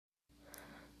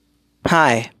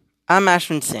Hi, I'm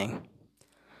Ashwin Singh.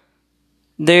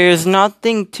 There's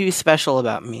nothing too special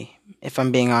about me, if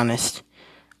I'm being honest.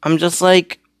 I'm just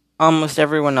like almost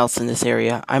everyone else in this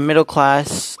area. I'm middle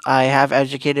class, I have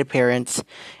educated parents,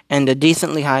 and a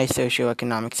decently high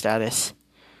socioeconomic status.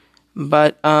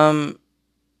 But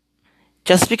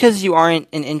just because you aren't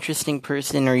an interesting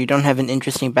person or you don't have an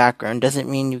interesting background doesn't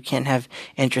mean you can't have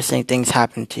interesting things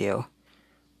happen to you.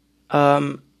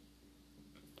 Um,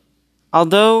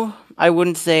 Although I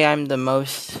wouldn't say I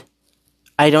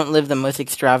don't live the most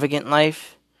extravagant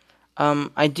life.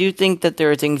 I do think that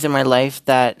there are things in my life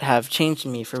that have changed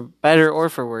me for better or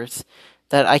for worse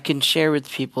that I can share with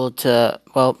people to,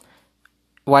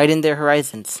 widen their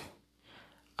horizons.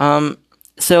 Um,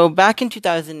 so back in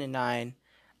 2009,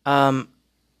 um,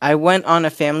 I went on a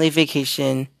family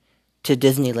vacation to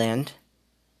Disneyland,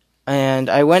 and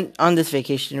I went on this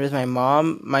vacation with my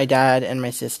mom, my dad, and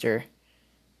my sister.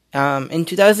 In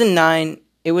 2009,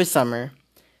 it was summer.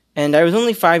 And I was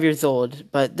only 5 years old,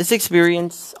 but this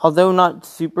experience, although not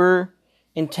super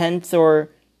intense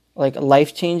or like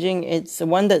life changing, it's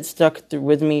one that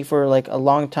with me for like a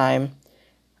long time.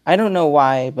 I don't know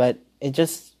why, but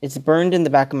it's burned in the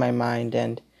back of my mind,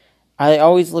 and I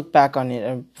always look back on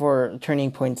it for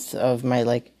turning points of my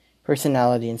like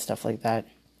personality and stuff like that.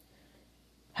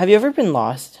 Have you ever been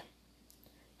lost?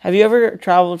 Have you ever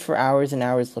traveled for hours and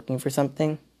hours looking for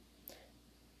something?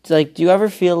 Do you ever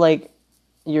feel like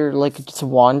you're like just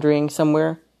wandering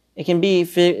somewhere? It can be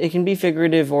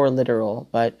figurative or literal,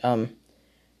 but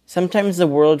sometimes the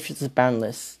world feels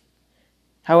boundless.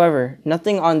 However,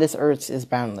 nothing on this earth is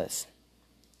boundless.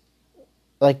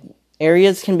 Like,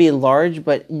 areas can be large,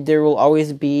 but there will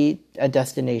always be a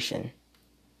destination.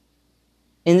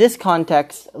 In this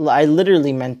context, I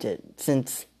literally meant it,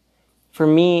 since for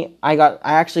me, I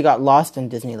actually got lost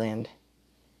in Disneyland.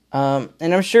 And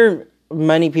I'm sure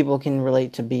many people can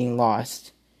relate to being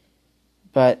lost.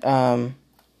 But, I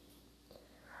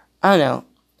don't know.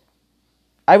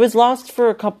 I was lost for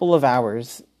a couple of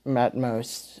hours at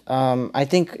most. I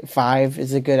think 5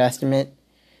 is a good estimate.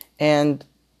 And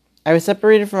I was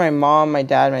separated from my mom, my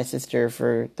dad, and my sister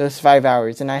for those 5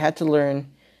 hours. And I had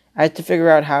to figure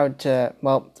out how to,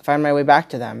 find my way back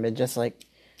to them. And just,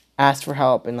 ask for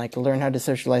help and, learn how to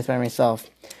socialize by myself.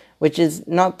 Which is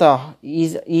not the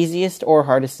easiest or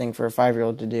hardest thing for a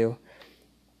 5-year-old to do.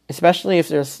 Especially if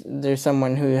there's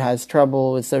someone who has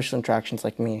trouble with social interactions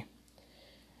like me.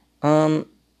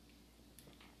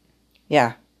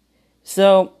 Yeah.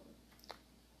 So,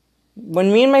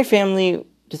 when me and my family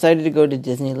decided to go to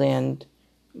Disneyland,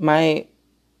 my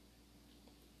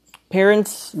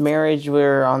parents' marriage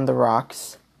were on the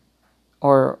rocks.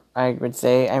 Or, I would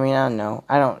say, I don't know.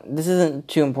 This isn't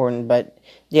too important, but,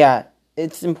 yeah,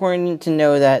 it's important to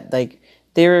know that,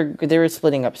 they were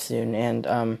splitting up soon, and,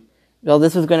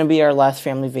 this was going to be our last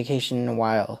family vacation in a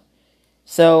while.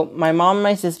 So, my mom and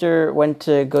my sister went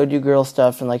to go do girl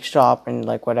stuff and, shop and,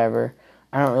 whatever.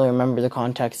 I don't really remember the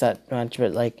context that much,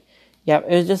 but, it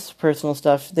was just personal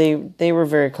stuff. They were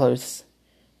very close.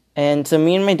 And so,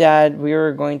 me and my dad, we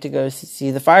were going to go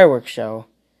see the fireworks show.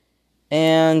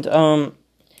 And,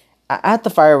 at the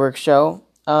fireworks show,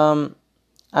 I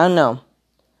don't know.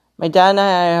 My dad and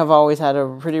I have always had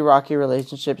a pretty rocky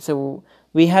relationship, so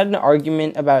we had an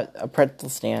argument about a pretzel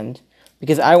stand,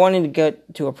 because I wanted to go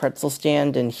to a pretzel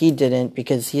stand and he didn't,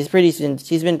 because he's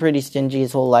been pretty stingy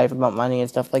his whole life about money and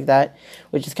stuff like that,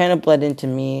 which has kind of bled into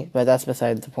me, but that's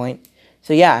beside the point.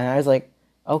 So yeah, and I was like,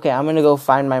 okay, I'm gonna go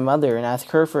find my mother and ask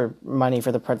her for money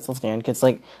for the pretzel stand, because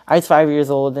I was 5 years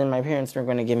old and my parents weren't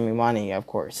gonna give me money, of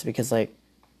course, because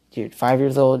dude, 5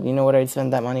 years old, you know what I'd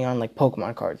spend that money on?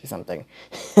 Pokemon cards or something.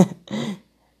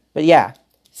 But yeah,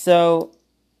 so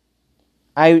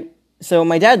my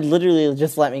dad literally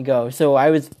just let me go. So I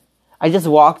just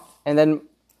walked, and then,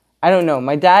 I don't know,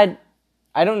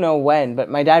 I don't know when, but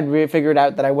my dad figured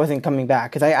out that I wasn't coming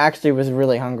back, because I actually was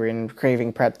really hungry and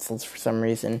craving pretzels for some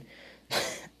reason.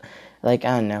 I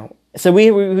don't know. So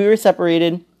we were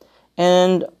separated,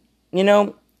 and, I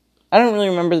don't really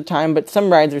remember the time, but some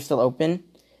rides are still open.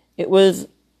 It was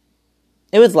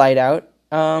light out.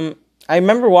 I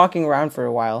remember walking around for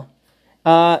a while.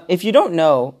 If you don't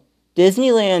know,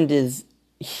 Disneyland is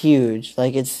huge.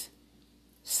 It's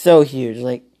so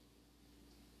huge.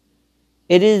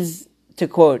 It is, to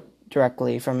quote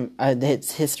directly from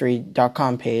its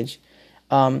history.com page,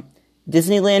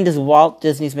 Disneyland is Walt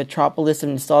Disney's metropolis of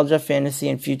nostalgia, fantasy,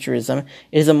 and futurism.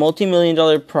 It is a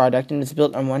multi-million-dollar product and is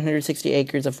built on 160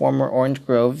 acres of former orange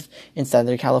groves in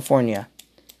Southern California.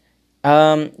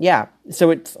 Yeah, so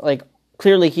it's,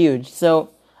 clearly huge. So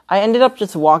I ended up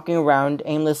just walking around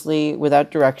aimlessly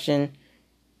without direction,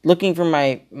 looking for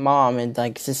my mom and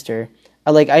like sister.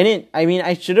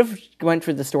 I should have went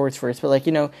for the stores first, but like,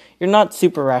 you're not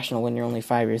super rational when you're only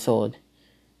 5 years old.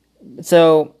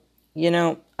 So,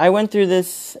 I went through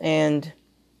this and,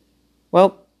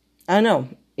 well, I don't know.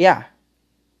 Yeah.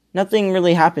 Nothing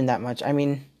really happened that much. I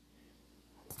mean,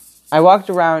 I walked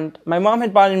around. My mom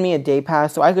had bought me a day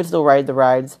pass, so I could still ride the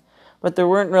rides, but there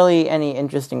weren't really any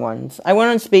interesting ones. I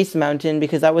went on Space Mountain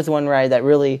because that was one ride that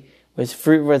really was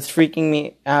freaking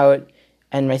me out,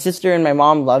 and my sister and my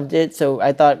mom loved it, so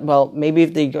I thought, well, maybe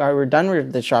if they were done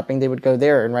with the shopping, they would go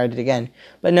there and ride it again.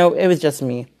 But no, it was just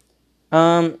me.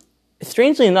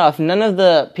 Strangely enough, none of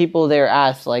the people there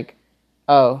asked, like,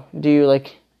 oh, do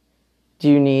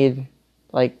you need,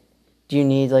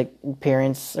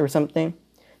 parents or something?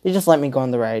 They just let me go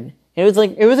on the ride. It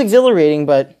was exhilarating,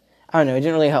 but I don't know, it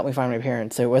didn't really help me find my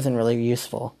parents, so it wasn't really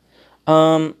useful.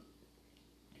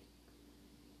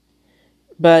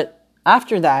 But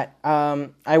after that,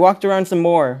 I walked around some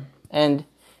more, and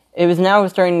it was now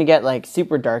starting to get,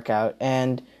 super dark out,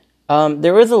 and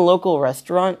there was a local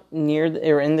restaurant in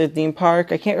the theme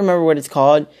park. I can't remember what it's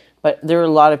called, but there were a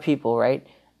lot of people, right?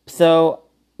 So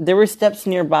there were steps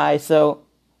nearby, so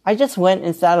I just went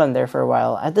and sat on there for a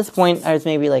while. At this point, I was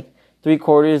maybe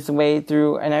 3/4 the way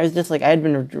through, and I was just I had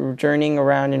been journeying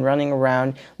around and running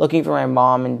around, looking for my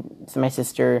mom and my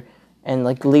sister, and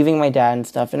leaving my dad and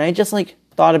stuff. And I just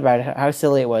thought about it, how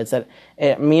silly it was that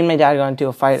me and my dad got into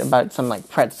a fight about some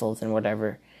pretzels and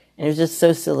whatever, and it was just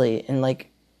so silly. And I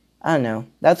don't know.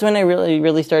 That's when I really,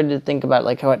 really started to think about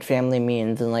what family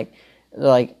means and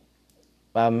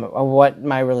what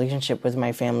my relationship with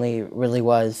my family really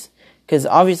was. Because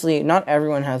obviously, not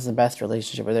everyone has the best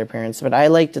relationship with their parents, but I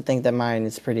like to think that mine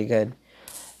is pretty good.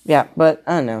 Yeah, but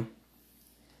I don't know.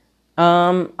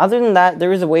 Other than that, there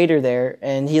was a waiter there,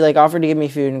 and he offered to give me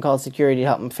food and called security to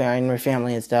help me find my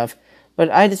family and stuff. But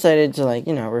I decided to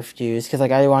refuse because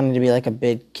I wanted to be a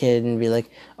big kid and be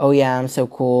oh yeah, I'm so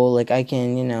cool. I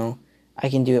can I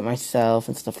can do it myself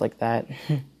and stuff like that.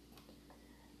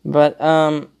 But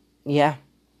yeah.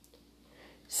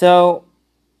 So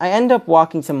I end up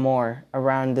walking some more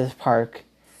around this park,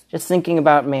 just thinking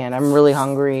about, man, I'm really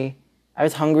hungry. I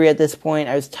was hungry at this point.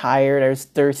 I was tired. I was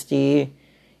thirsty.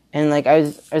 And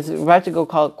I was about to go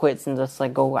call it quits and just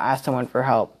go ask someone for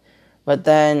help. But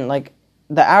then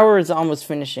the hour is almost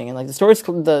finishing, and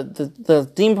the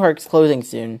theme park's closing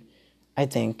soon, I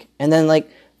think. And then I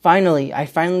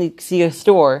finally see a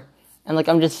store, and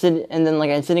I'm just sitting, and then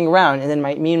I'm sitting around, and then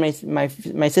me and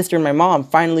my sister and my mom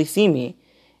finally see me,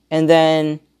 and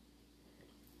then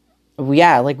we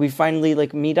finally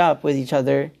meet up with each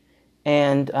other.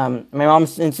 And my mom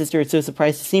and sister are so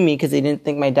surprised to see me because they didn't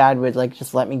think my dad would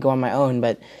just let me go on my own,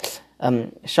 but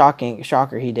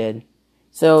shocker, he did.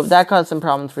 So that caused some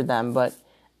problems for them. But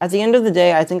at the end of the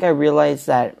day, I think I realized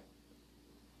that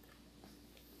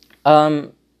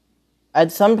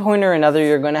at some point or another,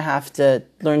 you're going to have to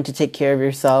learn to take care of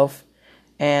yourself.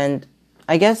 And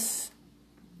I guess,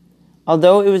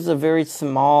 although it was a very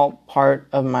small part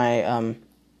of my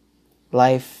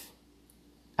life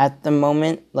at the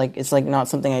moment, it's not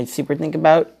something I super think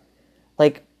about.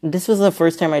 This was the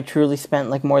first time I truly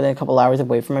spent more than a couple hours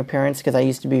away from my parents because I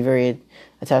used to be very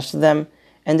attached to them.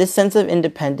 And this sense of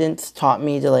independence taught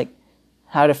me to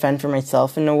how to fend for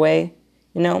myself in a way.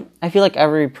 I feel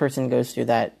every person goes through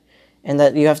that, and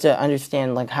that you have to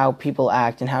understand how people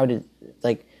act and how to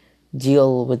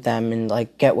deal with them and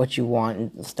get what you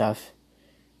want and stuff.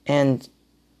 And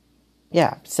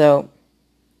yeah, so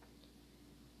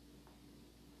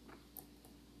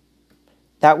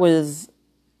that was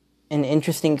an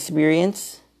interesting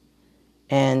experience,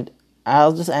 and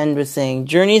I'll just end with saying,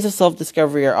 journeys of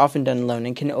self-discovery are often done alone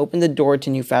and can open the door to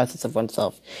new facets of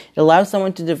oneself. It allows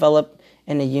someone to develop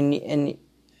in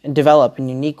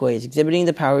unique ways, exhibiting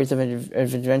the powers of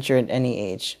adventure at any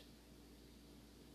age.